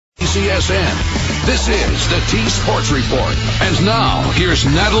KCSN. This is the T-Sports Report. And now, here's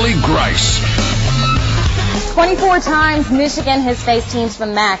Natalie Grice. 24 times Michigan has faced teams from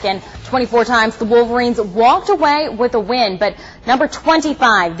the MAC, and 24 times the Wolverines walked away with a win. But number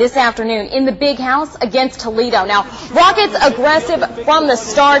 25 this afternoon in the Big House against Toledo. Now, Rockets aggressive from the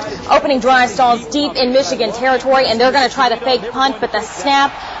start. Opening drive stalls deep in Michigan territory, and they're going to try to fake punt, but the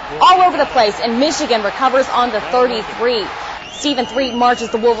snap all over the place, and Michigan recovers on the 33. Stephen Threet marches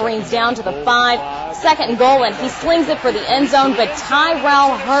the Wolverines down to the 5. Second and goal, and he slings it for the end zone, but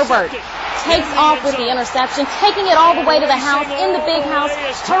Tyrell Herbert takes off with the interception, taking it all the way to the house in the Big House.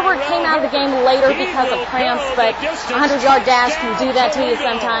 Herbert came out of the game later because of cramps, but a 100-yard dash can do that to you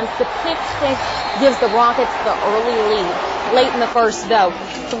sometimes. The pick six gives the Rockets the early lead. Late in the first, though,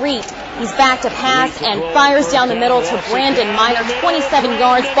 Threet, he's back to pass and fires down the middle to Brandon Miner, 27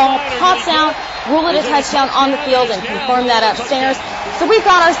 yards. Ball pops out, rule it a touchdown on the field, and confirm that upstairs. So we've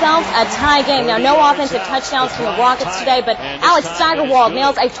got ourselves a tie game. Now, no offensive touchdowns from the Rockets today, but Alex Steigerwald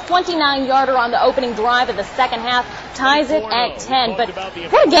nails a 29-yarder on the opening drive of the second half, ties it at 10. But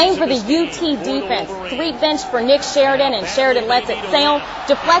what a game for the UT defense. Threet benched for Nick Sheridan, and Sheridan lets it sail.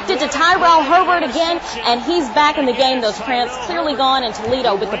 Deflected to Tyrell Herbert again, and he's back in the game. Those cramps clearly gone, in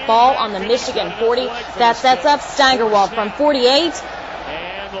Toledo with the ball on the Michigan 40. That sets up Steigerwald from 48.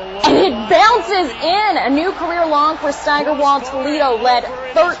 And it bounces in. A new career long for Steigerwald. Toledo led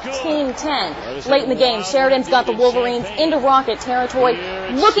 13-10 late in the game. Sheridan's got the Wolverines into Rocket territory,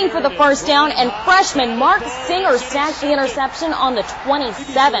 looking for the first down, and freshman Mark Singer stacks the interception on the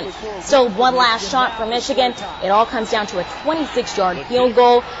 27. Still one last shot for Michigan. It all comes down to a 26-yard field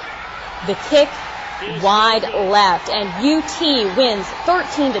goal. The kick wide left, and UT wins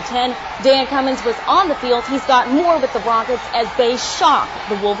 13-10. Dan Cummins was on the field. He's got more with the Rockets as they shock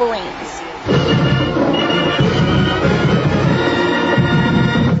the Wolverines.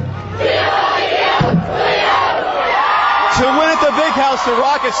 To win at the Big House, the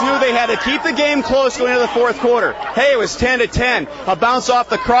Rockets knew they had to keep the game close going into the fourth quarter. Hey, it was 10-10. A bounce off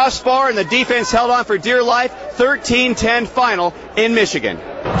the crossbar, and the defense held on for dear life. 13-10 final in Michigan.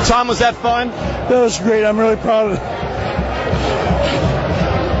 Tom, was that fun? That was great. I'm really proud of it.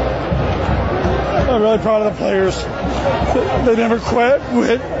 I'm really proud of the players. They never quit.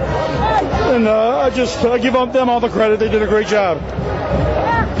 And I give them all the credit. They did a great job.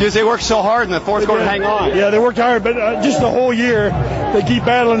 Because they worked so hard in the fourth quarter to hang on. Yeah, they worked hard, but just the whole year, they keep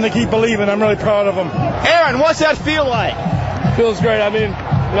battling, they keep believing. I'm really proud of them. Aaron, what's that feel like? Feels great. I mean,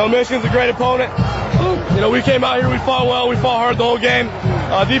 Michigan's a great opponent. We came out here, we fought well, we fought hard the whole game.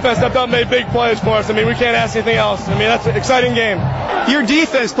 Defense stepped up and made big plays for us. I mean, we can't ask anything else. I mean, that's an exciting game. Your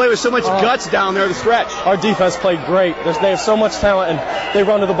defense played with so much guts down there the stretch. Our defense played great. They have so much talent, and they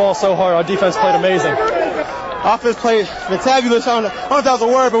run to the ball so hard. Our defense played amazing. Offense played fantabulous. I don't know if that was a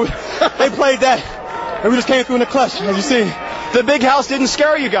word, but they played that. And we just came through in the clutch, as you see. The Big House didn't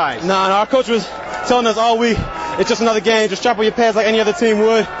scare you guys. No, our coach was telling us all week, it's just another game. Just sharpen your pads like any other team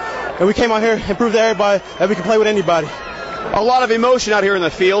would. And we came out here and proved to everybody that we can play with anybody. A lot of emotion out here in the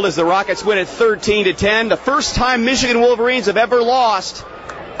field as the Rockets win at 13-10. The first time Michigan Wolverines have ever lost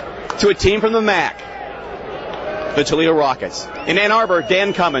to a team from the MAC. The Toledo Rockets. In Ann Arbor,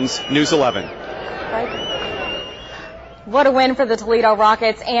 Dan Cummins, News 11. What a win for the Toledo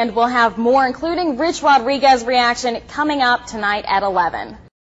Rockets, and we'll have more, including Rich Rodriguez's reaction, coming up tonight at 11.